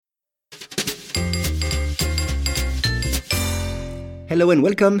Hello and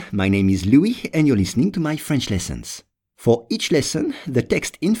welcome, my name is Louis and you're listening to my French lessons. For each lesson, the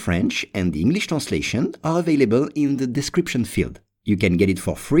text in French and the English translation are available in the description field. You can get it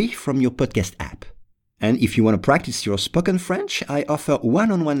for free from your podcast app. And if you want to practice your spoken French, I offer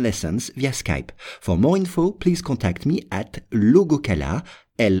one-on-one lessons via Skype. For more info, please contact me at logokala,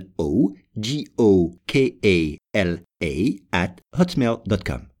 Logokala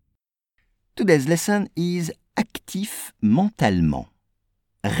 @hotmail.com. Today's lesson is actif mentalement.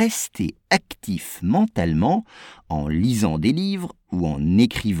 Rester actif mentalement en lisant des livres ou en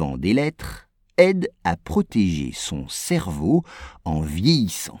écrivant des lettres aide à protéger son cerveau en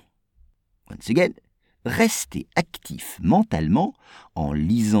vieillissant. Once again, rester actif mentalement en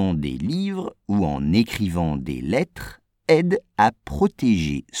lisant des livres ou en écrivant des lettres aide à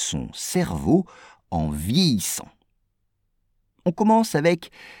protéger son cerveau en vieillissant. On commence avec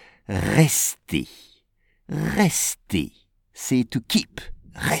rester. Rester, c'est to keep.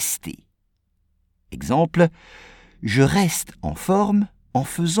 Rester. Exemple, je reste en forme en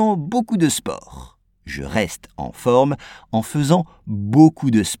faisant beaucoup de sport. Je reste en forme en faisant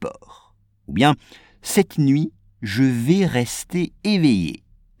beaucoup de sport. Ou bien, cette nuit, je vais rester éveillé.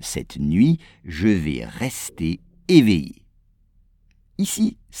 Cette nuit, je vais rester éveillé.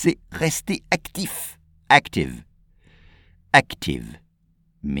 Ici, c'est rester actif. Active. Active.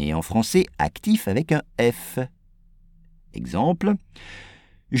 Mais en français, actif avec un F. Exemple,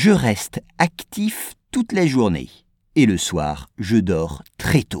 je reste actif toute la journée et le soir, je dors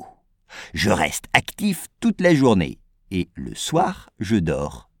très tôt. Je reste actif toute la journée et le soir, je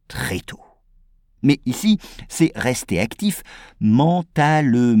dors très tôt. Mais ici, c'est rester actif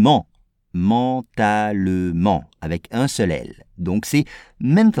mentalement. Mentalement, avec un seul L. Donc c'est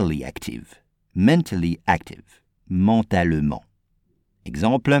mentally active. Mentally active. Mentalement.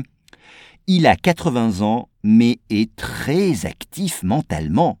 Exemple, il a 80 ans, mais est très actif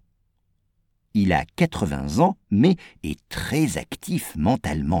mentalement. Il a 80 ans, mais est très actif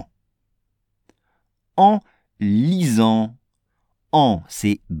mentalement. En lisant. En,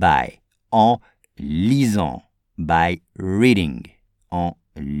 c'est by. En lisant. By reading. En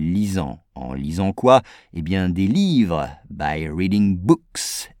lisant. En lisant quoi? Eh bien, des livres. By reading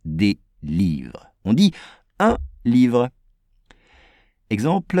books. Des livres. On dit un livre.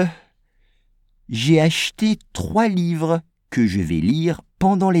 Exemple, j'ai acheté 3 livres que je vais lire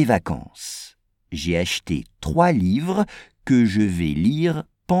pendant les vacances. J'ai acheté 3 livres que je vais lire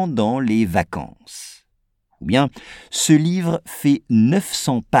pendant les vacances. Ou bien, ce livre fait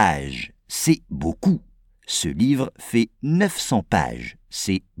 900 pages, c'est beaucoup. Ce livre fait 900 pages,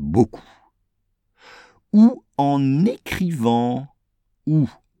 c'est beaucoup. Ou en écrivant, ou,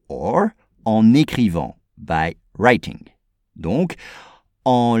 or, en écrivant, by writing. Donc,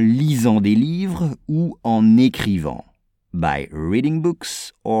 en lisant des livres ou en écrivant. By reading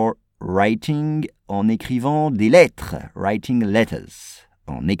books or writing, en écrivant des lettres. Writing letters.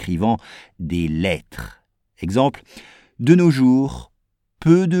 En écrivant des lettres. Exemple, de nos jours,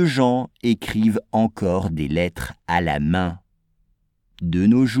 peu de gens écrivent encore des lettres à la main. De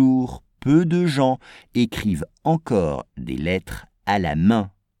nos jours, peu de gens écrivent encore des lettres à la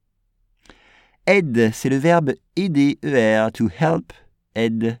main. Aide, c'est le verbe aider, ER, to help.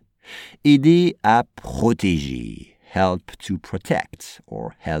 Aide, aider à protéger. Help to protect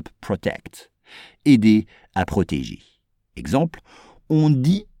or help protect. Aider à protéger. Exemple, on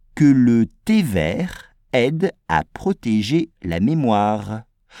dit que le thé vert aide à protéger la mémoire.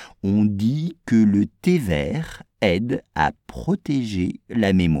 On dit que le thé vert aide à protéger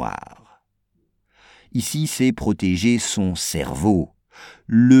la mémoire. Ici, c'est protéger son cerveau.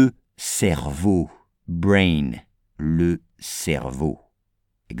 Le cerveau. Brain. Le cerveau.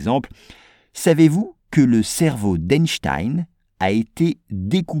 Exemple, savez-vous que le cerveau d'Einstein a été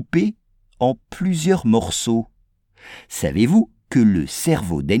découpé en plusieurs morceaux? Savez-vous que le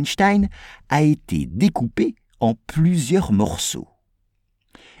cerveau d'Einstein a été découpé en plusieurs morceaux?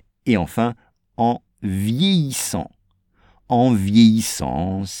 Et enfin, en vieillissant. En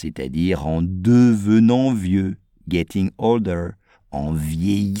vieillissant, c'est-à-dire en devenant vieux, getting older, en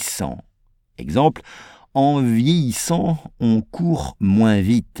vieillissant. Exemple, en vieillissant, on court moins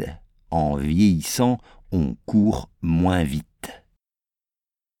vite. En vieillissant, on court moins vite.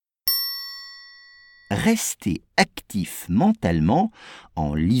 Rester actif mentalement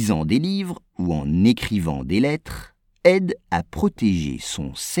en lisant des livres ou en écrivant des lettres aide à protéger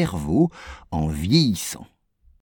son cerveau en vieillissant.